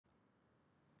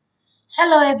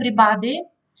Hello everybody.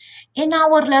 In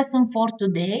our lesson for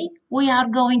today, we are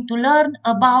going to learn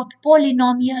about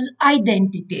polynomial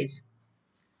identities.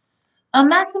 A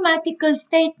mathematical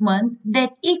statement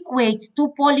that equates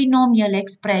to polynomial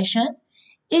expression,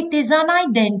 it is an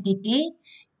identity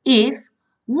if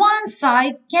one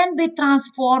side can be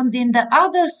transformed in the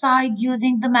other side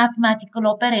using the mathematical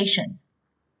operations.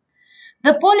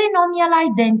 The polynomial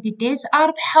identities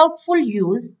are helpful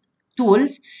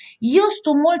tools used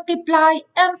to multiply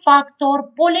and factor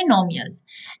polynomials.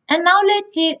 And now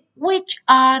let's see which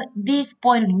are these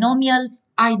polynomials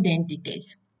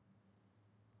identities.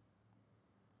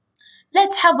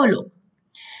 Let's have a look.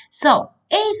 So,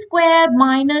 a square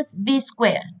minus b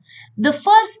square. The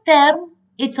first term,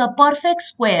 it's a perfect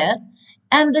square,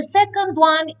 and the second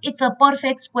one, it's a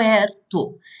perfect square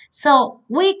too. So,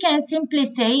 we can simply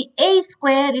say a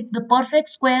square, it's the perfect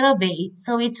square of a,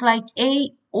 so it's like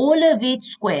a all of it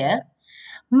square,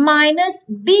 minus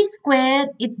b square,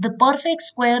 it's the perfect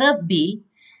square of b,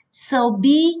 so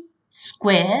b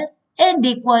square, and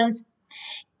equals,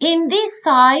 in this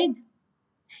side,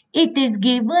 it is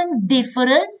given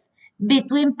difference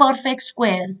between perfect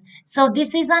squares. So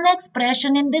this is an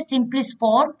expression in the simplest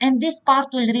form, and this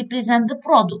part will represent the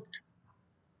product.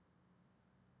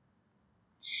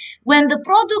 When the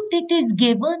product it is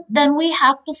given, then we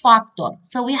have to factor.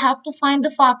 So we have to find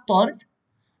the factors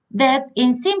that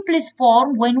in simplest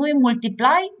form, when we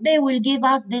multiply, they will give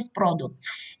us this product.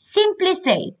 Simply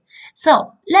say.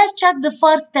 So let's check the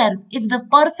first term. It's the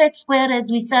perfect square,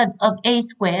 as we said, of a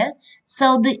square.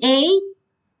 So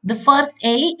the first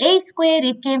a square,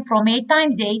 it came from a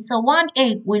times a. So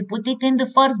 1a, we'll put it in the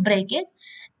first bracket.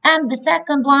 And the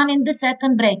second one in the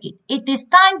second bracket. It is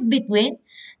times between.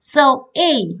 So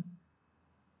a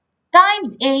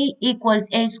times a equals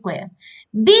a square.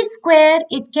 B square,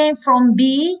 it came from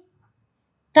b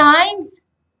times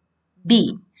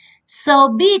b.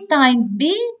 So b times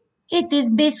b, it is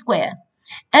b square.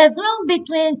 As long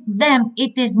between them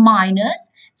it is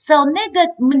minus, so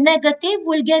negative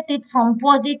will get it from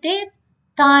positive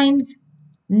times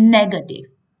negative.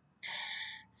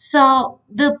 So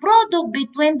the product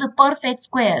between the perfect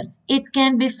squares, it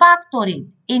can be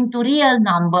factored into real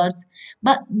numbers,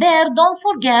 but there, don't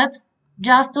forget,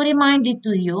 just to remind it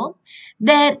to you,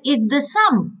 there is the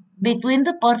sum between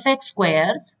the perfect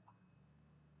squares,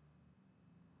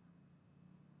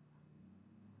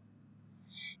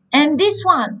 and this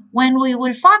one, when we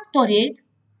will factor it,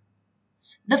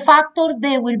 the factors,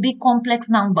 they will be complex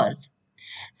numbers.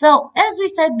 So as we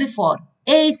said before,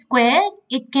 a square,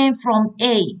 it came from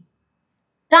a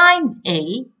times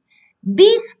a.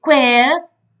 B square,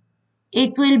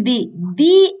 it will be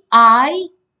bi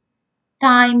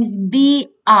times bi,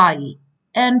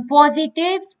 and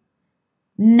positive,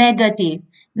 negative.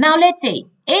 Now let's say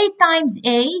a times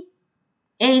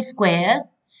a square,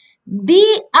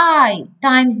 bi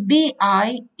times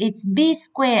bi, it's b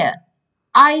square,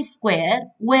 I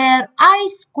square, where I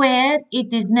square,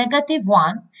 it is negative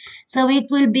 1. So it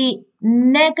will be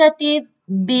negative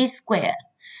b square.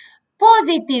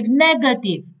 Positive,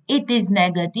 negative, it is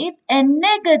negative, and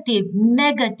negative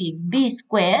b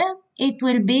square, it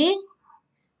will be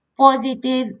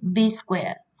positive b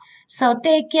square. So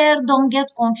take care, don't get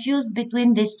confused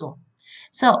between these two.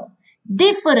 So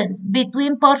difference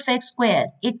between perfect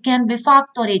square, it can be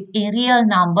factored in real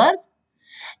numbers,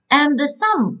 and the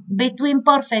sum between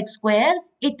perfect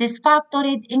squares, it is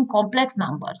factored in complex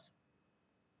numbers.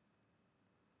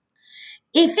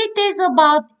 If it is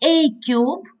about a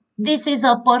cube, this is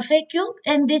a perfect cube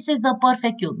and this is the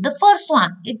perfect cube. The first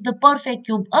one, it's the perfect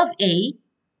cube of a,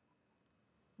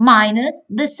 minus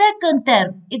the second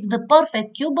term, it's the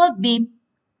perfect cube of b.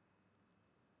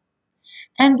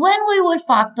 And when we will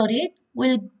factor it,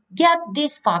 we'll get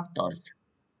these factors.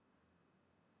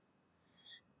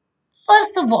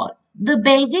 First of all, the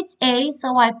base is a,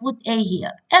 so I put a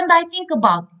here. And I think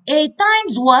about a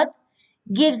times what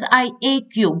gives I a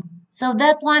cube. So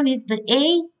that one is the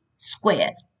a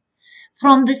square.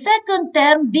 From the second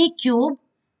term, b cube,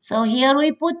 so here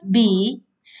we put b,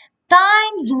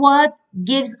 times what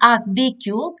gives us b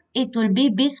cube, it will be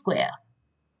b square.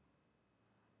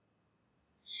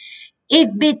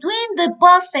 If between the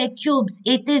perfect cubes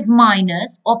it is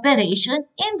minus operation,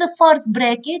 in the first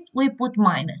bracket we put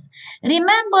minus.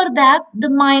 Remember that the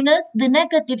minus, the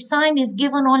negative sign is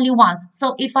given only once.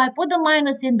 So if I put the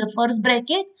minus in the first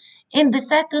bracket, in the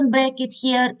second bracket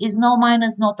here is no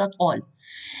minus, not at all.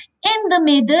 In the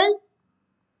middle,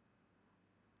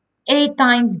 a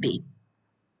times b.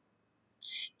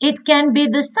 It can be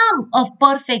the sum of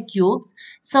perfect cubes.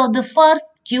 So the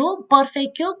first cube,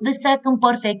 perfect cube, the second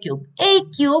perfect cube. A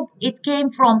cube, it came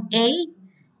from a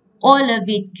all of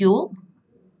it cube,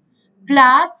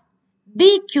 plus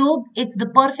b cube, it's the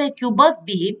perfect cube of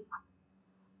b,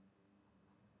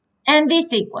 and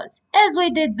this equals. As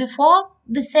we did before,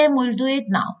 the same we'll do it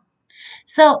now.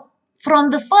 So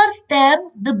from the first term,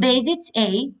 the base is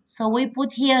a, so we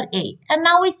put here a. And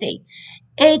now we say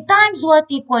a times what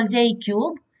equals a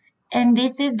cube, and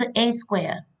this is the a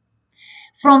square.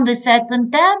 From the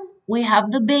second term, we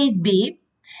have the base b,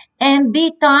 and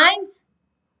b times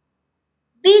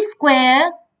b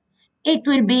square, it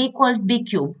will be equals b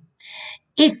cube.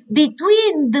 If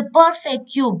between the perfect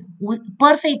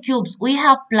cubes we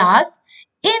have plus,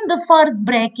 in the first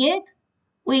bracket,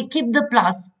 we keep the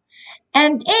plus.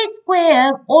 And a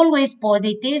square always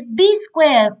positive, b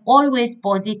square always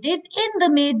positive, in the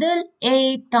middle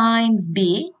a times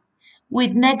b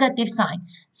with negative sign,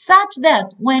 such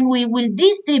that when we will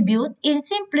distribute in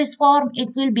simplest form,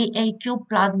 it will be a cube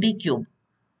plus b cube.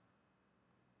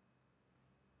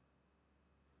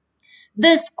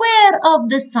 The square of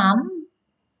the sum,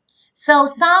 so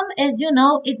sum, as you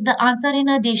know, it's the answer in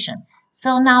addition.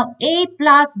 So now a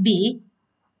plus b,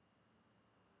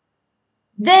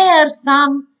 their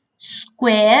sum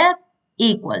square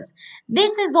equals.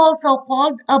 This is also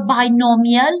called a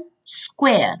binomial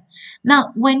square.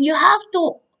 Now, when you have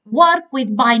to work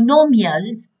with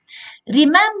binomials,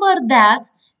 remember that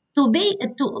to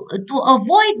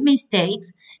avoid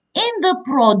mistakes, in the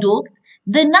product,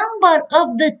 the number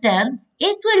of the terms,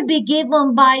 it will be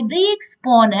given by the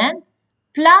exponent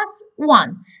plus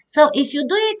 1. So if you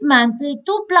do it mentally,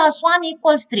 2 plus 1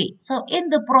 equals 3. So in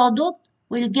the product,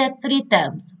 we'll get 3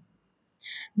 terms.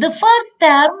 The first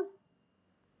term,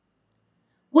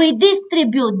 we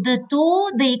distribute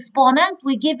the exponent,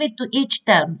 we give it to each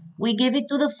term. We give it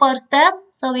to the first term,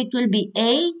 so it will be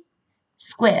a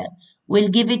square. We'll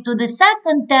give it to the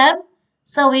second term,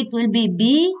 so it will be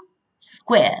b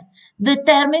square. The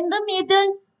term in the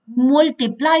middle,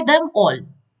 multiply them all.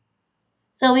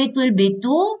 So it will be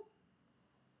 2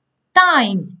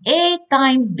 times a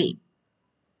times b.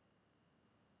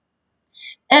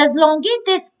 As long it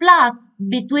is plus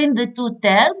between the two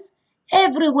terms,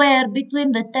 everywhere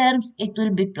between the terms it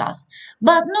will be plus.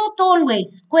 But not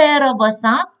always square of a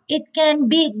sum, it can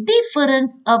be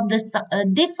difference of the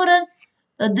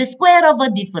square of a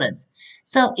difference.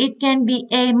 So it can be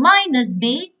a minus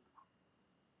b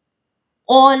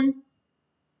all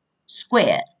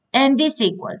square. And this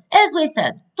equals, as we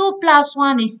said, 2 plus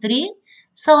 1 is 3.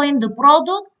 So in the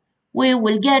product, we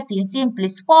will get in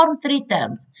simplest form 3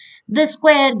 terms. The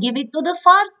square, give it to the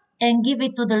first and give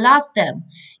it to the last term.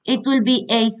 It will be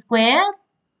a square,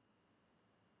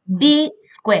 b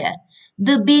square.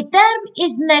 The b term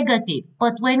is negative,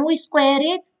 but when we square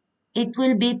it, it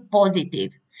will be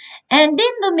positive. And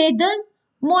in the middle,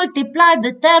 multiply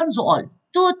the terms all.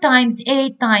 2 times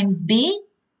a times b.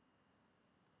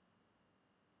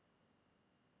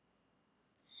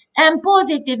 And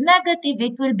positive, negative,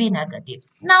 it will be negative.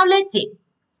 Now let's see.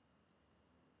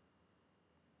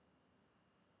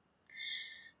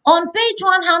 On page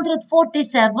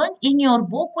 147 in your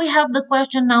book, we have the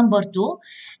question number 2.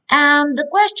 And the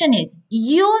question is,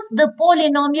 use the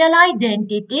polynomial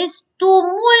identities to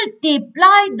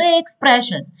multiply the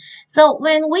expressions. So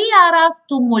when we are asked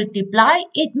to multiply,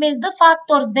 it means the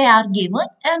factors they are given,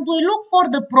 and we look for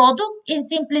the product in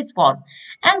simplest form.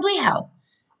 And we have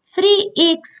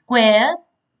 3x squared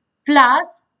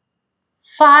plus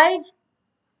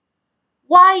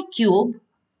 5y cubed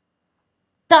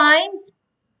times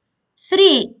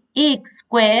 3x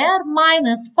squared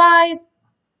minus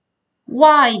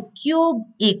 5y cubed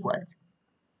equals.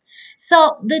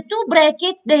 So the two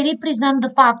brackets, they represent the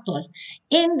factors.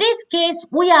 In this case,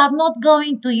 we are not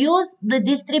going to use the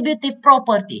distributive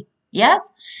property.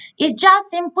 Yes, it's just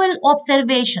simple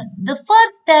observation. The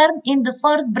first term in the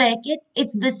first bracket,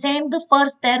 it's the same the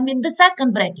first term in the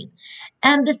second bracket.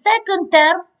 And the second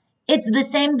term, it's the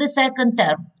same the second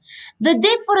term. The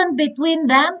difference between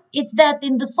them is that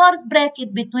in the first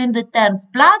bracket between the terms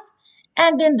plus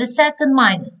and in the second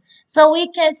minus. So we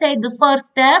can say the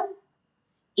first term,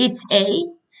 it's a.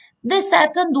 The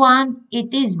second one,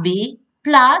 it is b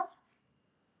plus.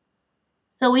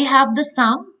 So we have the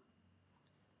sum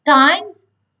times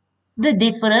the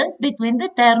difference between the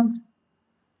terms.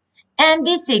 And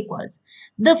this equals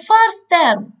the first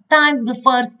term times the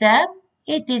first term,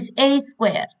 it is a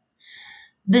squared.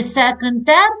 The second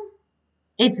term,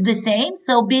 it's the same,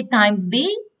 so b times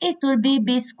b, it will be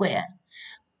b squared.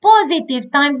 Positive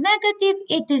times negative,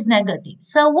 it is negative.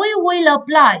 So we will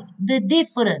apply the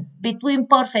difference between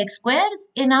perfect squares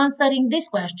in answering this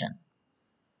question.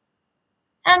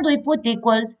 And we put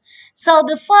equals. So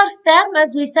the first term,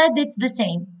 as we said, it's the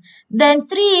same. Then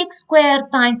 3x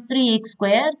squared times 3x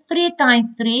squared, 3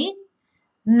 times 3,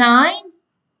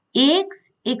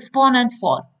 9x exponent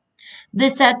 4. The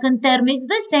second term is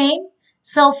the same,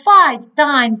 so 5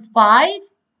 times 5,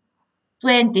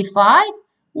 25,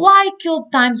 y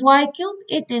cubed times y cubed,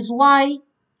 it is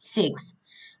y6.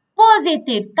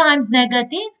 Positive times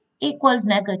negative equals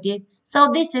negative. So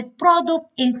this is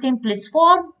product in simplest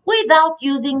form without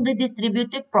using the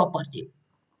distributive property.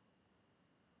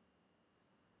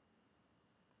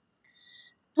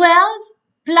 12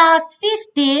 plus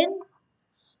 15,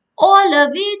 all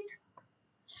of it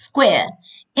square.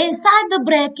 Inside the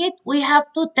bracket, we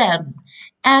have two terms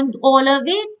and all of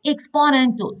it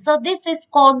exponent 2. So this is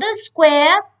called the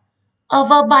square of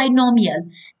a binomial.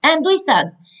 And we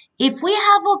said, if we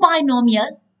have a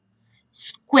binomial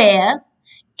square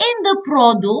in the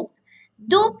product,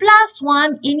 do plus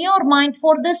 1 in your mind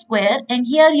for the square, and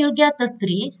here you get a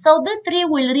 3. So the 3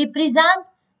 will represent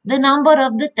the number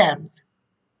of the terms.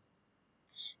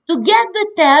 To get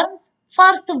the terms,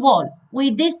 first of all,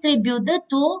 we distribute the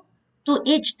 2 to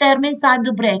each term inside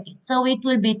the bracket. So it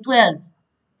will be 12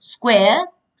 square,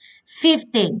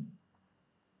 15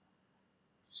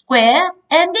 square,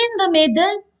 and in the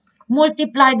middle,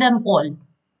 multiply them all.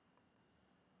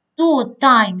 2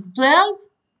 times 12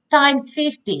 times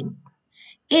 15.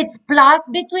 It's plus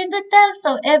between the terms,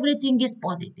 so everything is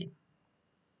positive.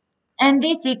 And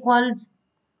this equals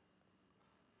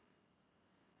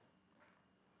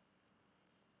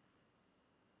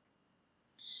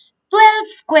 12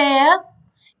 square,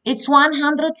 it's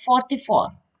 144.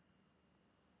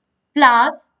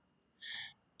 Plus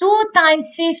 2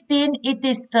 times 15, it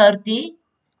is 30.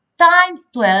 Times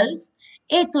 12,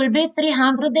 it will be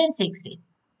 360.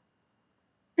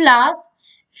 Plus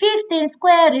 15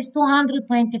 square is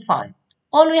 225.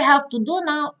 All we have to do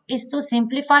now is to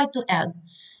simplify to add.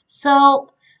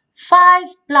 So 5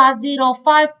 plus 0,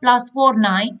 5 plus 4,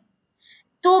 9.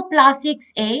 2 plus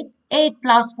 6, 8. 8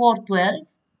 plus 4, 12.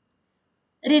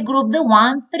 Regroup the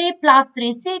 1. 3 plus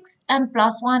 3, 6. And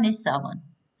plus 1 is 7.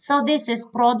 So this is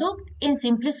product in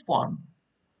simplest form.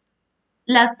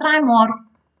 Let's try more.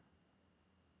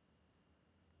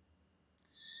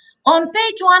 On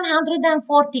page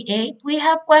 148, we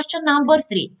have question number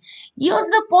 3. Use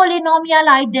the polynomial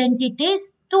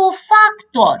identities to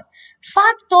factor.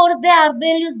 Factors, they are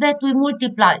values that we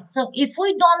multiply. So if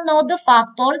we don't know the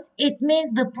factors, it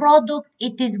means the product,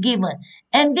 it is given.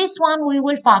 And this one, we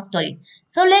will factor it.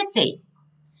 So let's say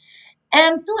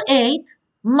m to 8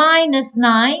 minus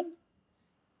 9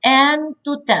 n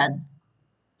to 10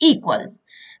 equals.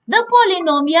 The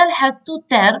polynomial has two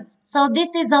terms, so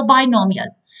this is a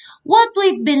binomial. What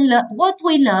we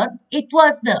learned, it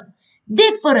was the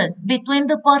difference between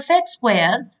the perfect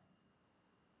squares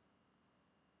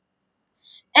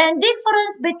and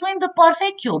difference between the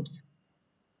perfect cubes.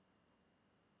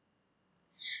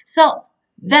 So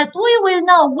that we will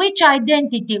know which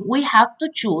identity we have to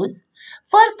choose.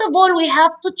 First of all, we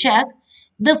have to check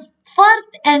the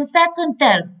first and second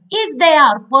term, if they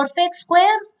are perfect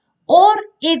squares or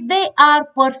if they are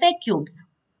perfect cubes.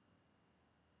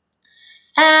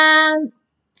 And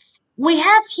we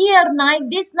have here 9.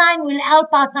 This 9 will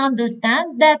help us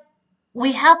understand that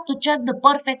we have to check the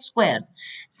perfect squares.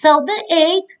 So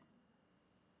the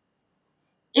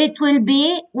 8, it will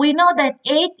be, we know that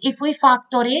 8, if we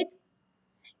factor it,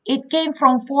 it came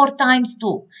from 4 times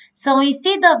 2. So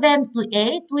instead of m to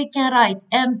 8, we can write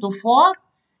m to 4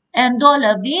 and all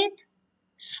of it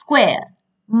square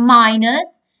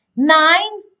minus 9.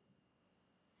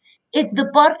 It's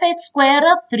the perfect square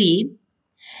of 3.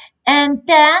 And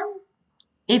 10,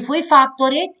 if we factor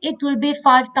it, it will be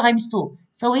 5 times 2.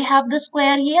 So we have the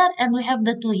square here and we have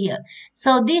the 2 here.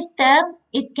 So this term,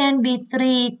 it can be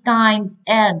 3 times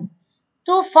n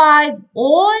to 5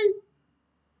 all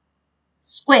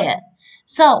square.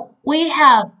 So we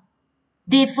have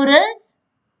difference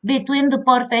between the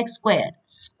perfect square.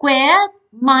 Square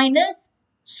minus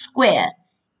square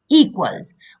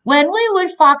equals. When we will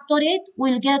factor it,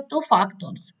 we'll get 2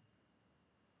 factors.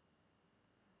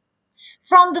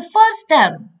 From the first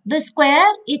term, the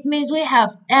square, it means we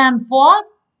have m4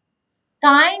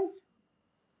 times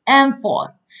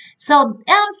m4. So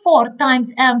m4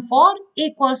 times m4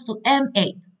 equals to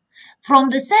m8. From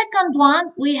the second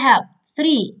one, we have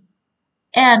 3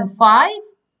 and 5,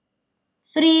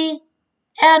 3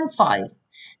 and 5.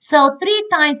 So 3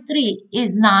 times 3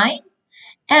 is 9.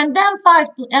 And then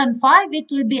 5 to n5,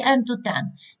 it will be n to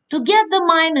 10. To get the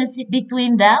minus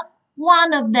between them,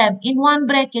 one of them in one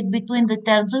bracket between the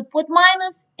terms we put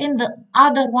minus, in the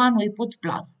other one we put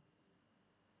plus.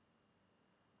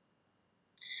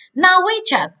 Now we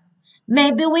check.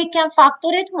 Maybe we can factor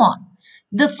it more.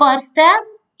 The first term,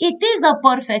 it is a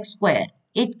perfect square.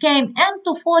 It came m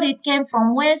to 4, it came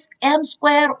from west, m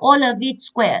square, all of it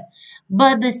square.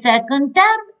 But the second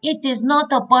term, it is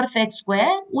not a perfect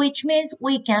square, which means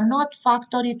we cannot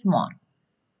factor it more.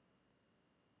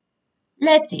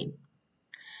 Let's see.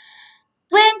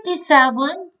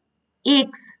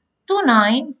 27x to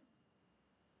 9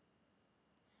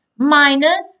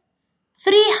 minus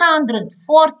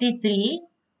 343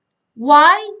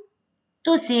 y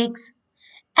to 6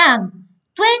 and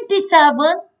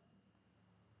 27,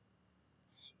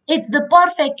 it's the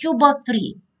perfect cube of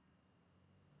 3.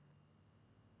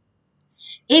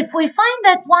 If we find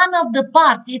that one of the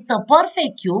parts is a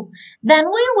perfect cube, then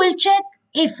we will check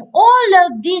if all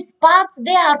of these parts,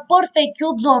 they are perfect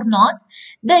cubes or not,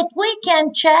 that we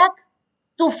can check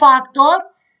to factor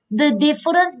the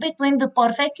difference between the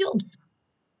perfect cubes.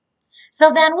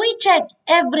 So then we check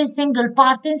every single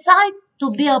part inside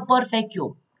to be a perfect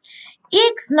cube.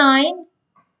 x9,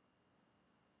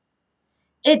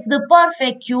 it's the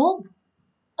perfect cube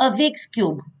of x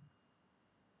cube.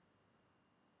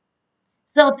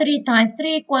 So 3 times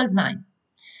 3 equals 9.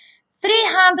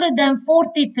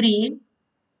 343,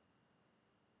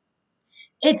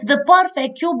 it's the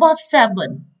perfect cube of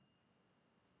 7.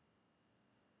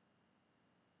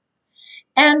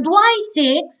 And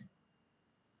y6,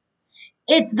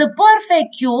 it's the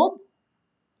perfect cube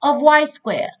of y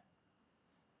squared.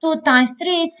 2 times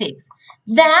 3 is 6.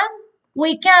 Then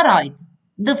we can write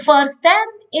the first term,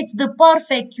 it's the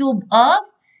perfect cube of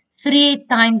 3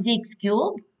 times x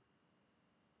cubed.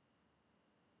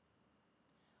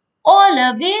 All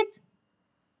of it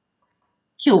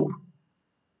cube.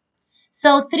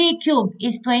 So 3 cube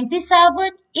is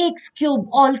 27, x cube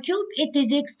all cube, it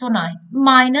is x to 9,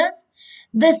 minus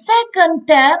the second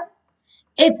term,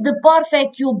 it's the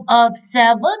perfect cube of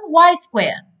 7 y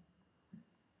squared.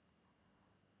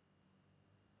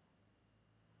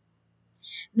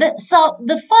 So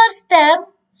the first term,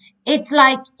 it's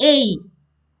like a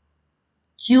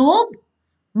cube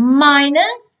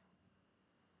minus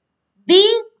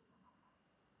b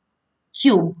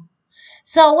cube.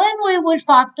 So when we will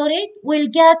factor it, we'll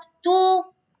get two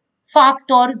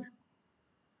factors.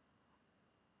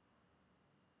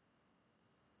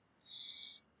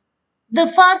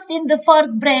 In the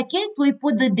first bracket, we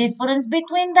put the difference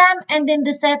between them, and in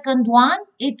the second one,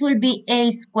 it will be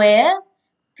a squared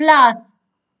plus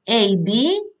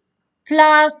ab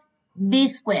plus b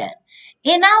squared.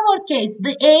 In our case,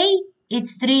 the a,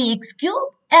 it's 3x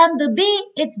cubed, and the b,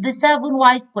 it's the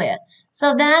 7y squared.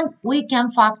 So then we can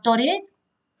factor it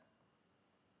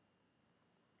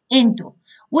into.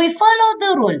 We follow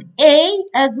the rule. A,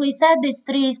 as we said, is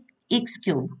 3x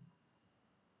cubed.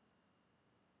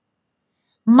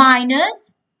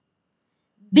 Minus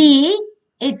b,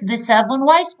 it's the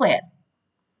 7y squared.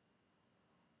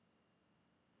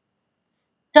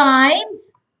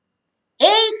 Times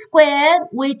a squared,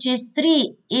 which is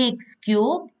 3x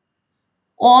cubed,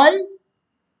 all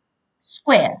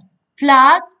square.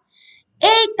 Plus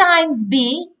a times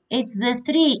b, it's the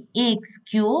 3x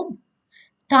cubed,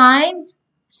 times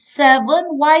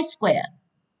 7y squared.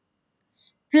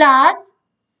 Plus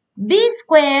b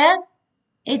squared,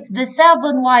 it's the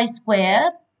 7y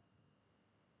squared,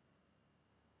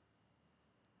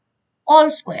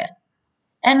 all square.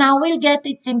 And now we'll get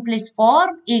its simplest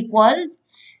form equals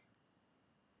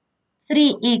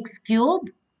 3x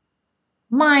cubed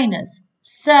minus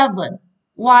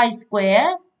 7y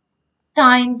squared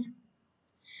times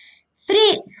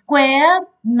 3 squared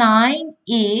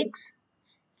 9x,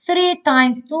 3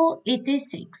 times 2 it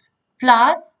is 6,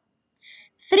 plus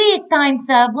 3 times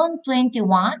 7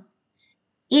 21,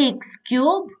 x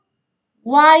cubed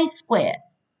y squared,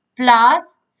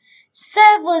 plus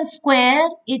 7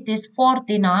 squared it is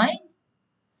 49,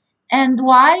 and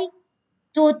y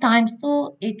 2 times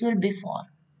 2 it will be 4.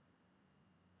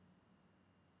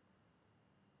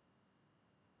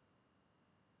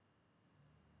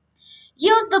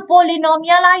 Use the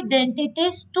polynomial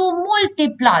identities to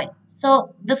multiply.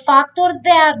 So the factors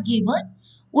they are given,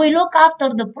 we look after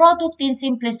the product in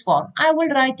simplest form. I will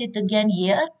write it again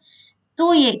here.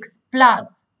 2x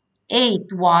plus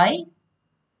 8y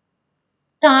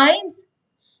times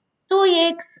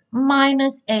 2x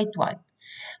minus 8y.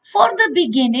 For the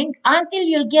beginning, until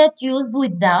you get used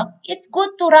with them, it's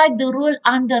good to write the rule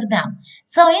under them.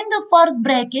 So in the first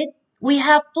bracket, we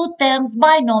have two terms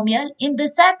binomial. In the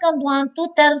second one, two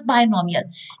terms binomial.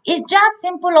 It's just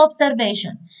simple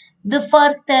observation. The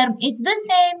first term is the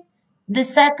same. The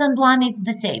second one is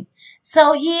the same.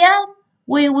 So here,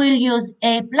 we will use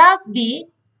a plus b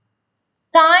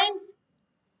times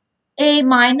a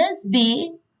minus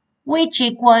b, which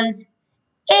equals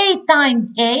A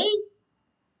times A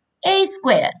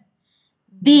square.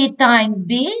 B times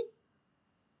B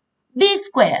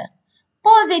square.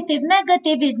 Positive,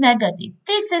 negative is negative.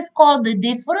 This is called the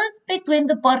difference between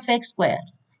the perfect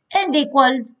squares and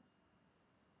equals.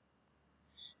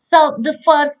 So the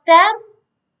first term,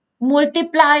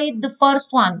 multiply the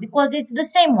first one because it's the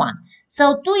same one.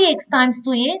 So 2x times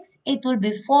 2x, it will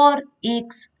be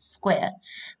 4x squared.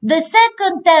 The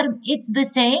second term, it's the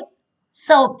same.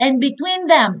 So, and between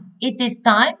them, it is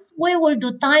times. We will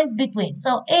do times between.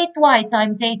 So 8y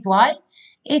times 8y,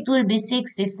 it will be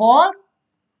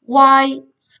 64y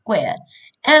squared.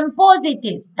 And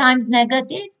positive times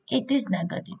negative, it is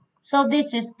negative. So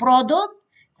this is product,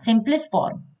 simplest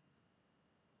form.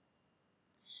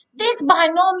 These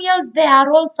binomials, they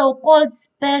are also called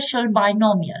special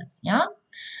binomials. Yeah,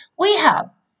 we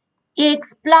have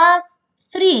x plus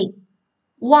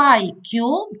 3y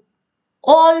cubed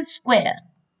all square.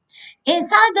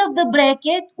 Inside of the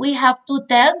bracket, we have two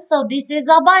terms, so this is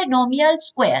a binomial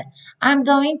square. I'm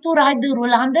going to write the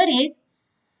rule under it.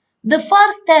 The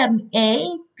first term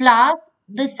a plus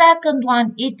the second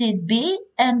one it is b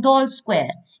and all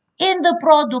square. In the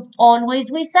product,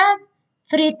 always we said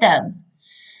three terms.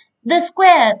 The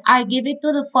square, I give it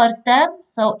to the first term,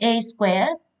 so a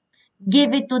square.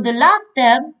 Give it to the last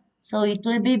term, so it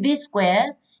will be b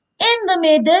square. In the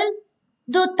middle,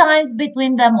 do times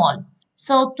between them all.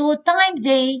 So 2 times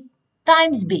a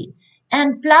times b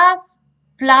and plus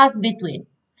between.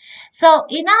 So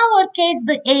in our case,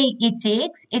 the a it's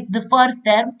x, it's the first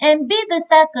term, and b the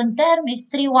second term is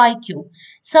 3y cubed.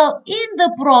 So in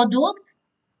the product,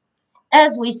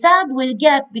 as we said, we'll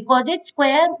get, because it's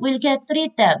square, we'll get three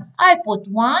terms. I put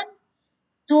 1,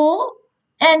 2,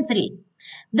 and 3.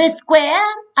 The square,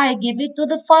 I give it to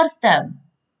the first term.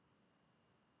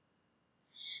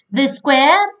 The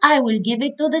square, I will give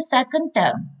it to the second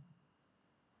term.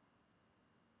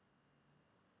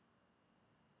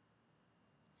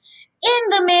 In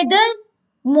the middle,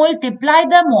 multiply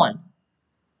them all.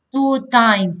 2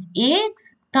 times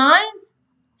x times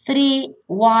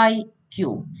 3y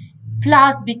cubed.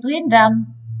 Plus between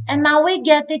them. And now we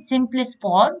get its simplest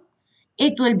form.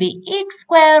 It will be x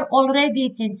squared, already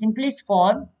it's in simplest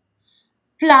form,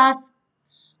 plus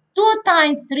 2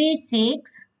 times 3,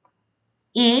 6,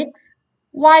 x,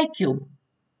 y cubed,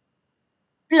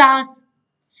 plus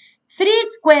 3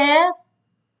 squared,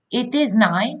 it is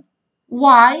 9,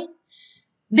 y,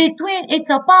 between, it's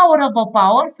a power of a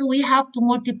power, so we have to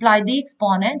multiply the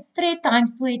exponents, 3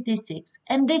 times 2, it is 6,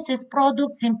 and this is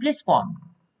product simplest form.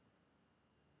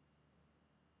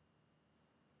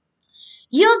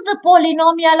 Use the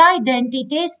polynomial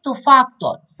identities to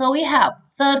factor. So we have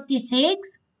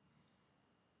 36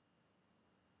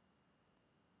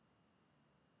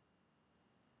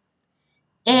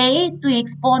 a to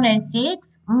exponent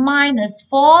 6 minus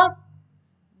 4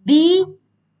 b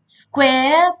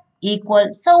squared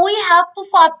equals. So we have to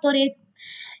factor it.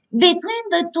 Between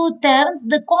the two terms,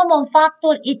 the common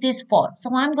factor, it is 4.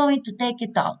 So I'm going to take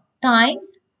it out.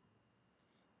 Times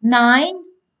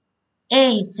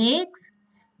 9a6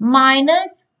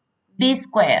 minus b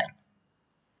squared.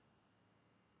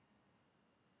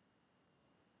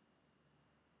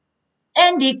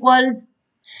 And equals.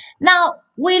 Now,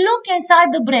 we look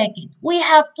inside the bracket. We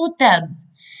have two terms.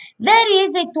 Very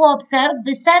easy to observe.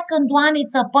 The second one,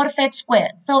 it's a perfect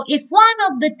square. So, if one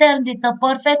of the terms is a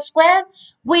perfect square,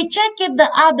 we check if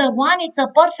the other one, it's a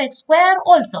perfect square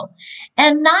also.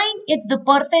 And 9, it's the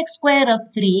perfect square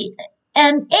of 3.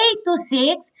 And 8 to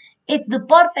 6, it's the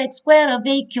perfect square of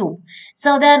a cubed.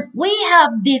 So, then we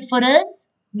have difference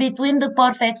between the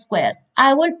perfect squares.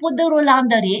 I will put the rule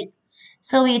under it.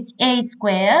 So, it's a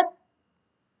squared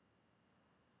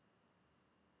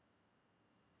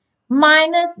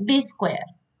minus b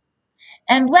squared.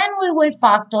 And when we will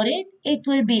factor it, it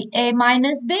will be a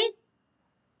minus b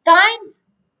times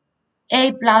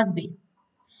a plus b.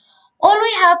 All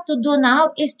we have to do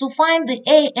now is to find the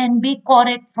a and b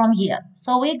correct from here.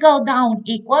 So we go down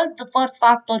equals, the first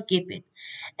factor, keep it.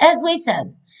 As we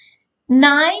said,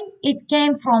 9, it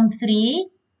came from 3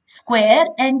 square,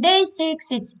 and a6,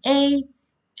 it's a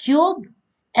cubed,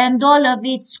 and all of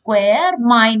it square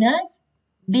minus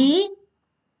b,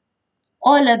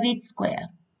 all of it square.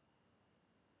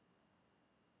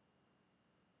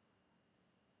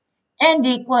 And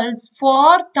equals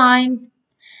 4 times,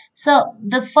 so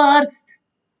the first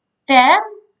term,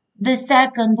 the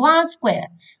second one square.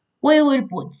 We will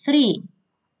put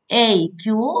 3a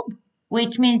cubed,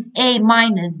 which means a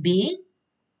minus b,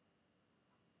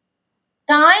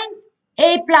 times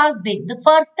a plus b. The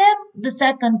first term, the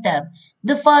second term.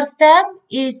 The first term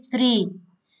is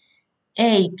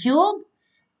 3a cubed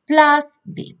plus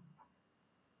b.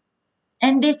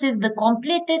 And this is the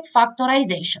completed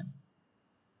factorization.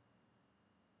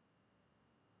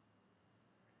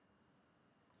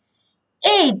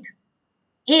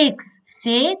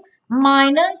 8x6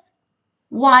 minus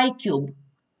y cubed.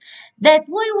 That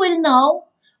we will know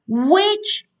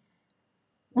which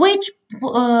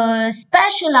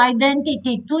special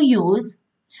identity to use.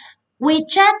 We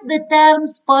check the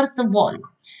terms first of all.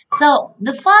 So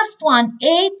the first one,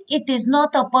 8, it is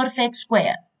not a perfect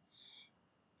square.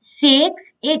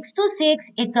 6, x to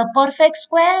 6, it's a perfect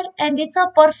square and it's a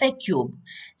perfect cube.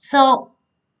 So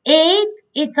 8,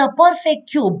 it's a perfect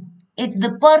cube. It's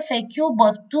the perfect cube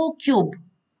of 2 cube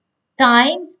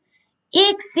times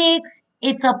x6,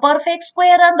 it's a perfect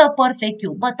square and a perfect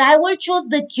cube. But I will choose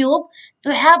the cube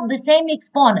to have the same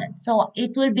exponent. So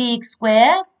it will be x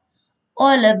squared,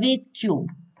 all of it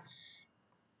cube.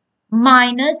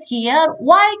 Minus here,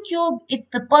 y cube, it's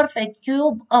the perfect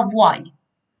cube of y.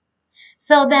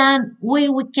 So then we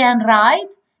can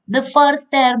write the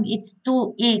first term, it's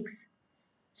 2x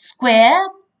squared,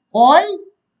 all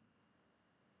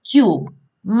cube,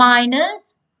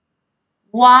 minus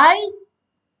y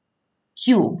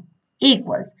cube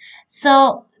equals.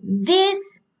 So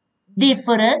this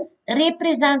difference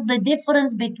represents the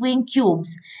difference between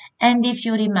cubes. And if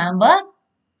you remember,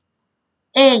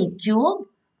 a cube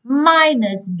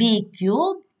minus b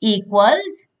cube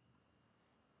equals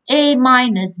a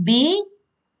minus b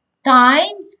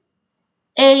times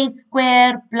a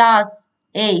squared plus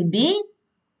ab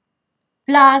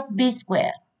plus b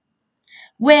squared,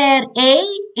 where a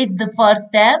is the first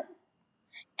term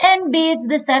and b is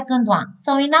the second one.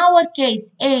 So in our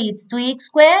case, a is 2x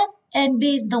squared and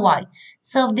b is the y.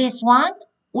 So this one,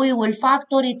 we will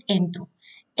factor it into.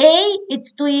 A,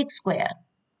 it's 2x squared.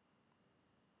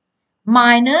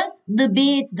 Minus the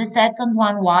b, it's the second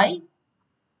one, y.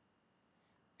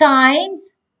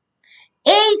 Times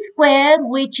a squared,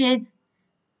 which is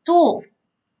 2x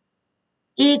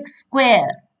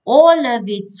squared, all of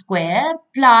it squared,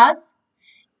 plus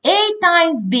a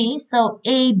times b, so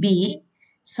ab,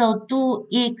 so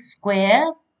 2x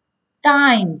squared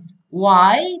times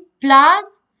y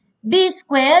plus b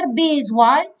squared, b is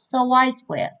y, so y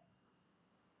squared,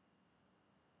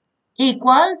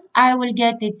 equals, I will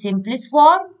get its simplest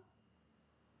form,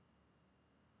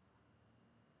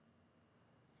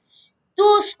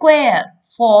 2 squared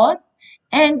 4,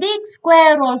 and x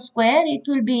squared all square, it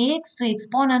will be x to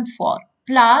exponent 4,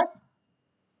 plus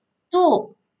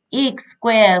 2x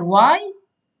squared y,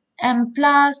 and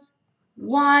plus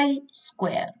y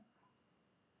squared.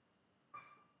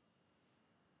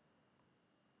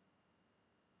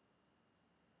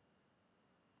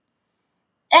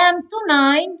 M to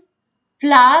 9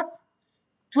 plus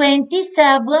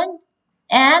 27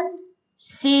 and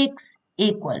 6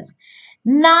 equals.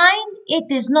 9,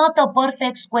 it is not a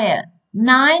perfect square.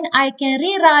 9, I can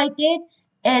rewrite it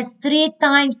as 3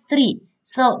 times 3.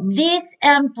 So this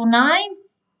M to 9,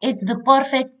 it's the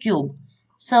perfect cube.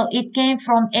 So it came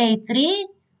from A3,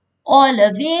 all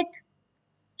of it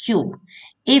cube.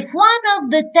 If one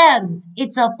of the terms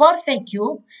it's a perfect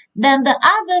cube, then the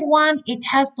other one it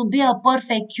has to be a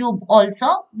perfect cube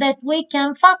also, that we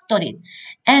can factor it.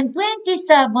 And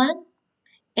 27,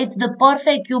 it's the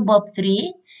perfect cube of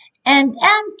 3, and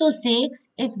n to 6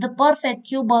 is the perfect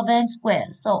cube of n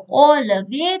squared. So all of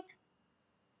it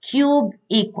cube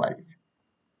equals.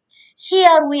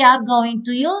 Here we are going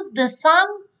to use the sum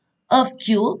of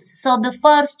cubes. So the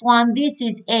first one, this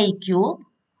is a cube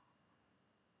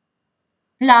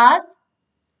plus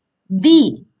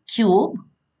b cube,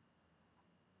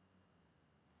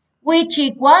 which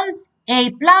equals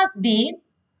a plus b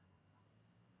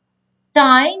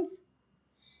times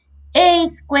a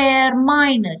square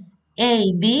minus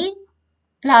ab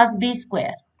plus b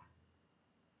square.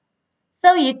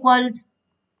 So equals,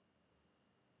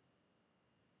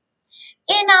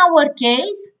 in our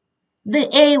case,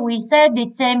 the a we said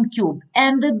it's m cube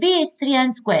and the b is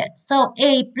 3n squared. So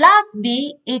a plus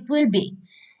b, it will be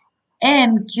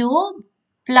m cube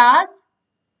plus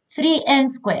 3n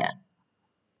squared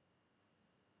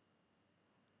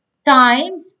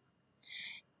times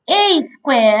a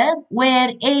square, where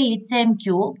a is m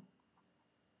cube,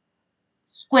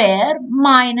 square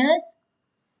minus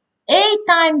a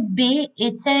times b,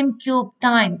 it's m cube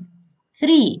times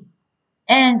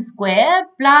 3n squared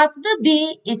plus the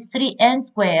b is 3n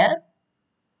squared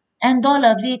and all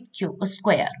of it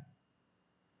square.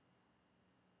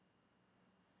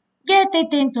 Get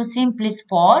it into simplest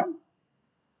form.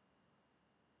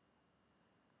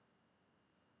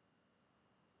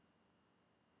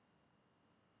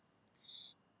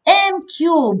 M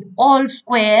cube all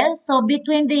square. So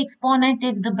between the exponent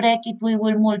is the bracket we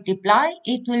will multiply.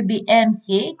 It will be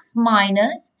m6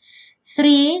 minus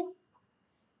 3m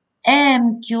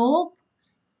cube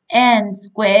n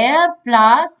square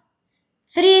plus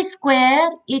 3 square,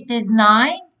 it is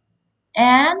 9,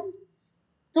 and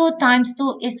 2 times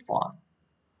 2 is 4.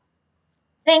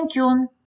 Thank you.